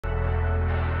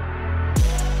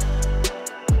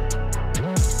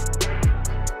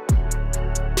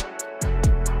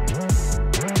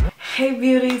Hey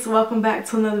beauties, welcome back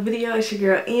to another video. It's your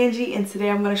girl Angie, and today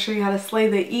I'm going to show you how to slay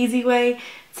the easy way.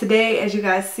 Today, as you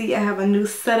guys see, I have a new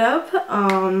setup.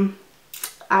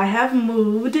 I have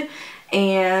moved,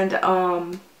 and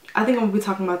I think I'm going to be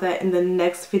talking about that in the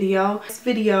next video.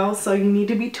 So you need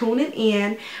to be tuning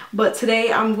in. But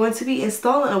today I'm going to be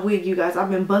installing a wig, you guys.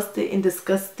 I've been busted and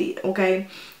disgusted, okay,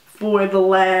 for the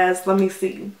last, let me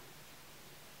see,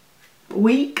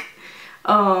 week.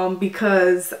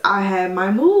 Because I had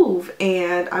my move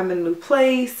and I'm in a new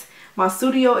place. My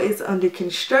studio is under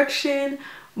construction,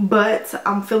 but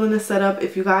I'm feeling the setup.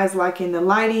 If you guys liking the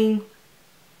lighting,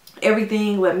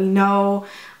 everything, let me know.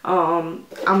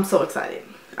 I'm so excited.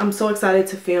 I'm so excited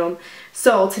to film.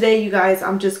 So today, you guys,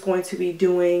 I'm just going to be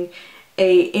doing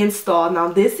a install. Now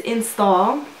this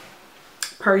install,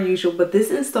 per usual, but this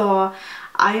install,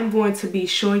 I am going to be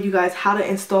showing you guys how to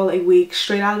install a wig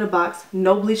straight out of the box.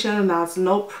 No bleaching or knots,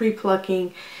 no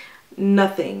pre-plucking,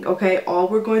 nothing, okay? All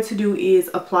we're going to do is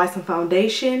apply some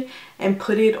foundation and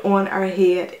put it on our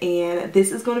head. And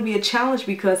this is going to be a challenge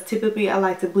because typically I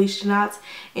like to bleach the knots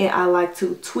and I like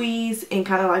to tweeze and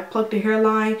kind of like pluck the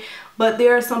hairline. But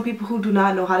there are some people who do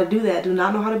not know how to do that, do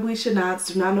not know how to bleach the knots,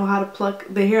 do not know how to pluck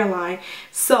the hairline.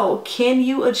 So can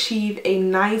you achieve a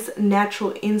nice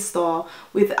natural install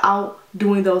without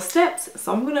doing those steps?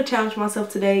 So I'm going to challenge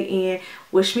myself today, and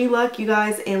wish me luck, you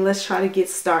guys, and let's try to get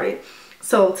started.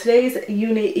 So today's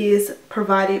unit is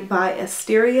provided by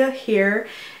Asteria Hair,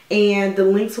 and the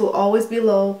links will always be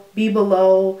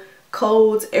below,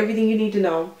 codes, everything you need to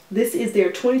know. This is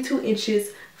their 22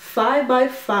 inches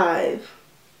 5x5.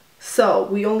 So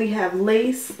we only have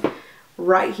lace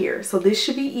right here. So this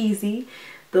should be easy.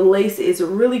 The lace is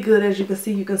really good. As you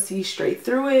can see straight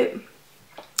through it.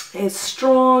 It's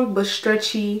strong but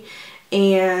stretchy.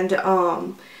 And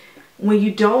when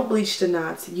you don't bleach the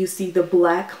knots, you see the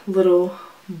black little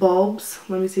bulbs.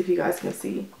 Let me see if you guys can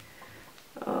see.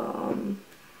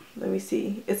 Let me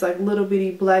see. It's like little bitty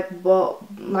black ball,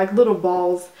 like little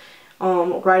balls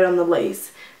right on the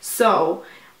lace. So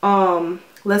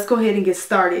let's go ahead and get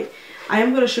started. I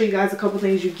am going to show you guys a couple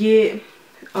things you get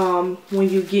when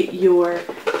you get your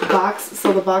box.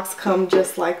 So the box comes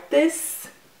just like this.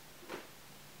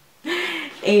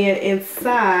 And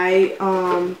inside,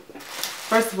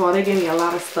 first of all, they gave me a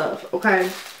lot of stuff, okay?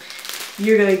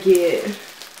 You're going to get,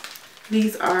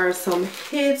 these are some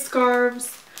head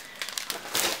scarves.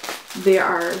 There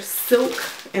are silk,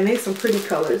 and there's some pretty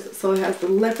colors. So it has the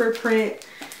leopard print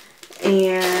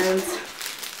and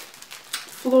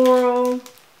floral,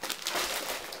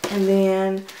 and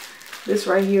then this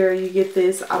right here, you get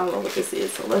this. I don't know what this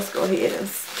is, so let's go ahead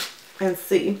and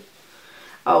see.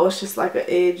 Oh, it's just like an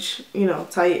edge, you know,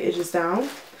 tie your edges down.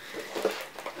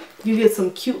 You get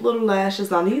some cute little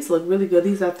lashes. Now these look really good.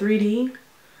 These are 3D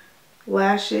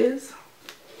lashes.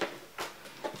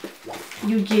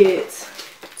 You get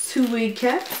 2 wig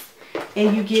caps,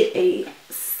 and you get a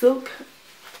silk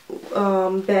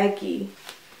baggie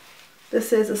that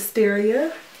says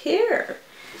Asteria Hair,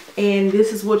 and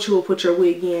this is what you will put your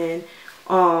wig in,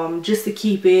 just to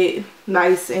keep it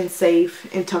nice and safe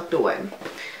and tucked away.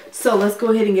 So let's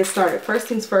go ahead and get started. First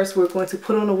things first, we're going to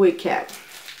put on a wig cap.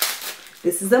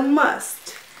 This is a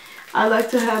must. I like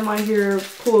to have my hair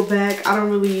pulled back. I don't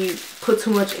really put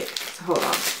too much in. So hold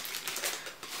on.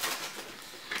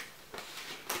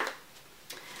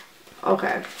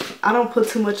 Okay, I don't put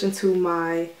too much into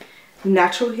my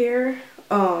natural hair,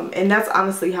 and that's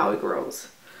honestly how it grows.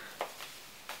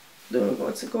 Then we're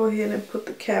going to go ahead and put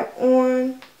the cap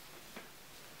on.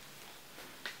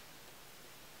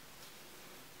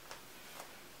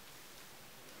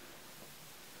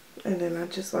 And then I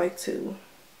just like to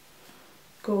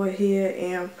go ahead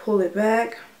and pull it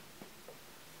back.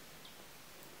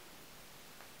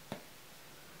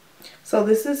 So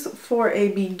this is for a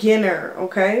beginner,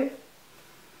 okay?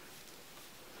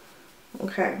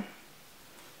 Okay.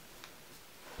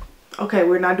 Okay,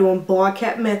 we're not doing ball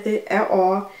cap method at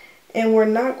all. And we're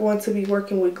not going to be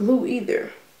working with glue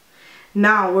either.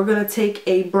 Now we're going to take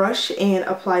a brush and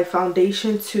apply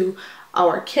foundation to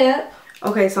our cap.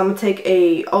 Okay, so I'm going to take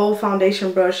a old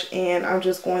foundation brush and I'm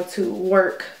just going to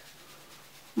work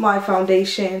my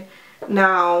foundation.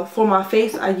 Now for my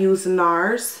face, I use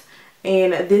NARS.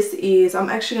 And this is, I'm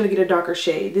actually going to get a darker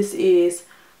shade. This is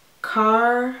Caracas,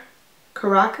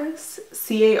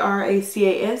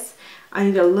 C-A-R-A-C-A-S. I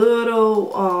need a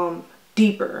little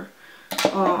deeper,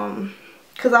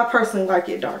 because I personally like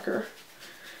it darker.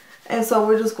 And so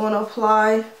we're just going to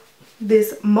apply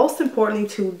this, most importantly,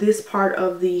 to this part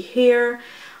of the hair,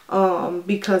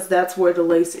 because that's where the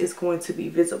lace is going to be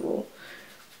visible.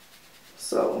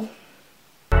 So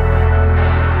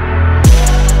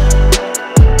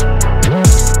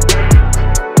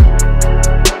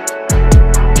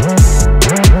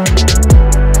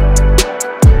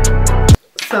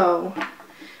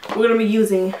going to be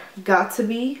using Got To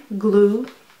Be Glue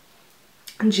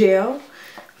gel.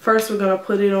 First, we're going to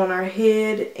put it on our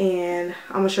head, and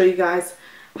I'm going to show you guys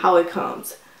how it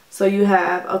comes. So you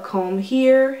have a comb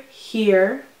here,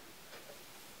 here,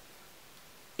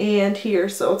 and here.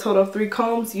 So a total of 3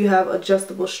 combs. You have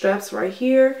adjustable straps right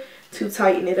here to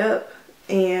tighten it up.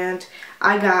 And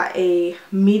I got a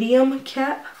medium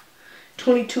cap,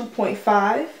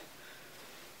 22.5.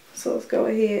 So let's go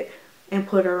ahead and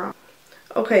put her on.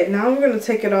 Okay, now we're going to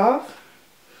take it off,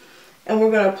 and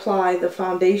we're going to apply the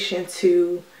foundation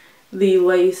to the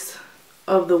lace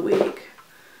of the wig.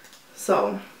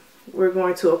 So we're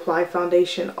going to apply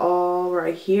foundation all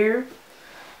right here.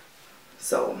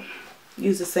 So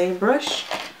use the same brush.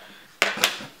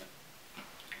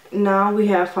 Now we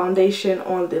have foundation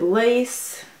on the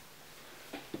lace.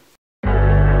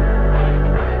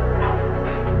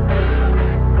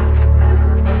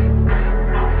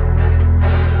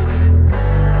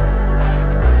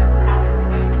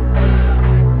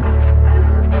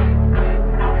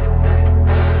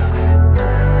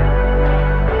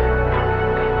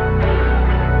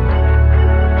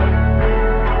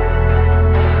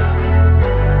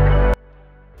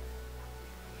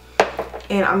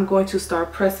 And I'm going to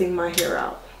start pressing my hair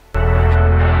out.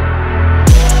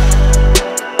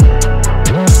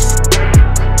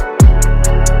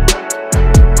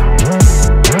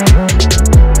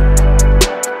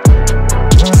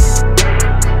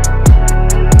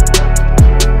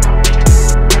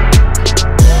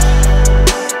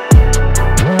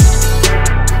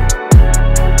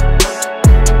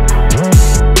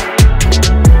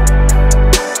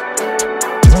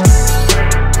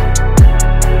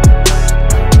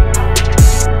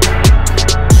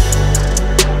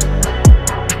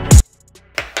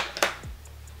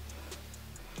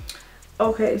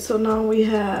 Okay, so now we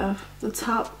have the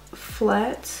top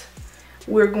flat.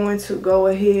 We're going to go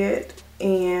ahead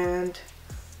and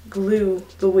glue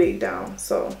the wig down.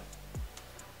 So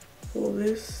pull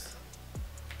this.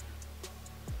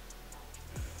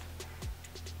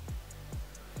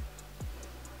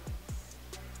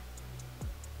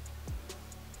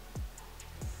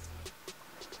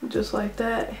 Just like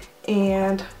that.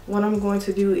 And what I'm going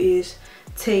to do is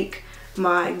take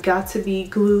my Got To Be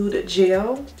Glued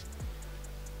gel,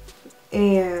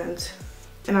 and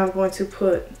I'm going to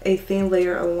put a thin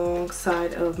layer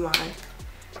alongside of my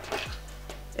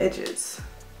edges,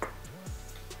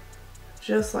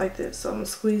 just like this. So I'm gonna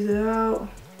squeeze it out.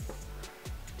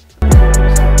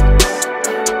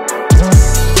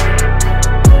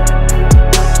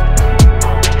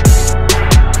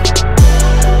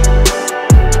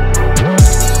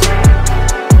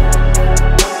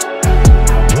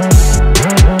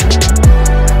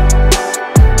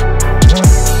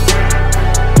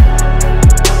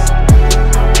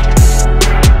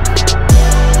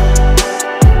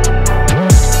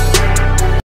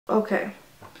 Okay,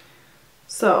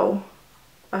 so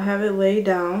I have it laid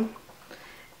down,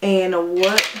 and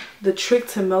what the trick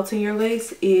to melting your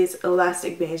lace is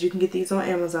elastic bands. You can get these on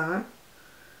Amazon.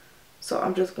 So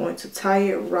I'm just going to tie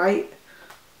it right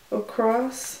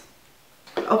across.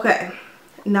 Okay,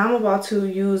 now I'm about to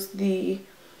use the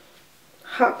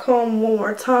hot comb one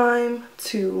more time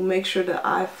to make sure that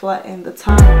I flatten the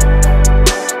top.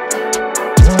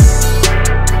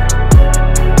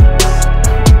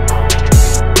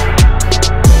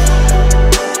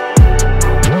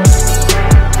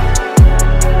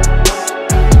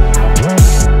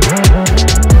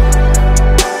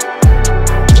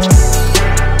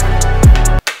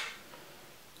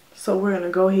 So we're going to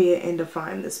go ahead and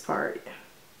define this part.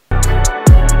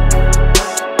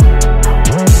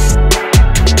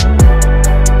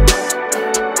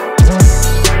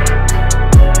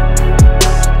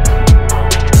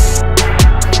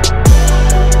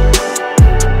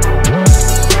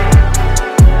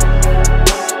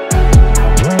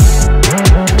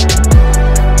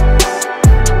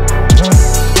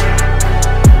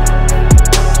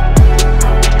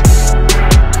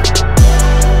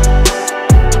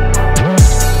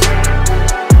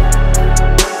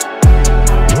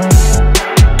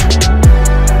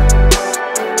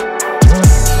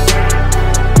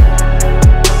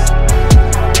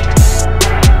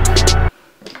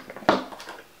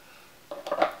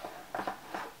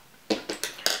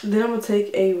 Then I'm going to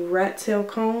take a rat tail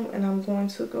comb, and I'm going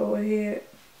to go ahead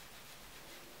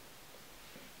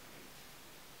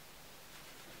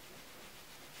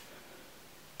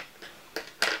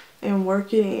and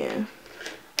work it in.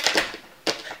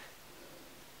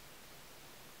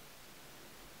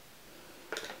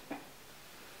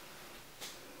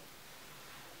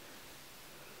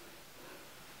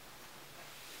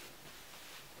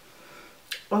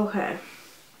 Okay,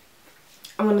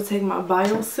 I'm going to take my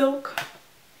Bio Silk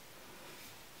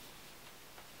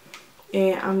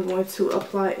and I'm going to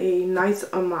apply a nice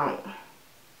amount.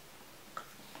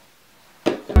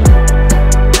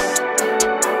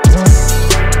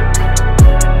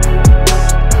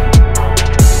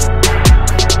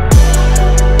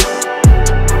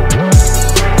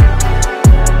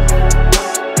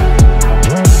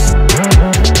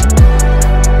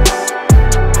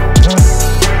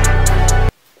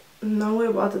 Now we're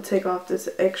about to take off this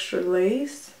extra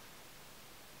lace,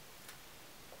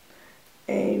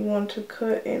 and you want to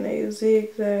cut in a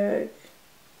zigzag.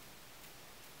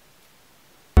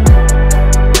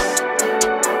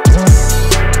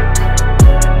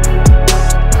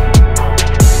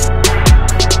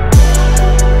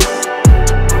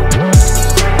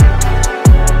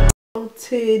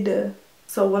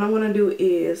 So what I'm going to do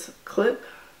is clip.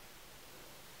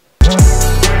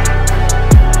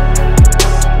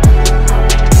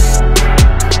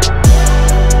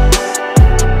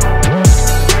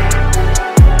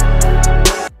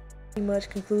 Much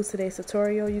concludes today's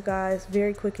tutorial, you guys.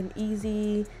 Very quick and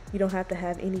easy. You don't have to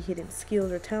have any hidden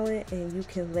skills or talent, and you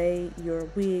can lay your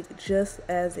wig just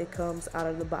as it comes out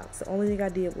of the box. The only thing I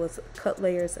did was cut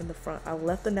layers in the front. I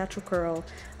left the natural curl.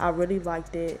 I really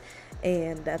liked it,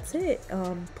 and that's it.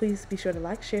 Please be sure to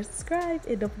like, share, subscribe,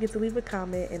 and don't forget to leave a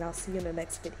comment, and I'll see you in the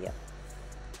next video.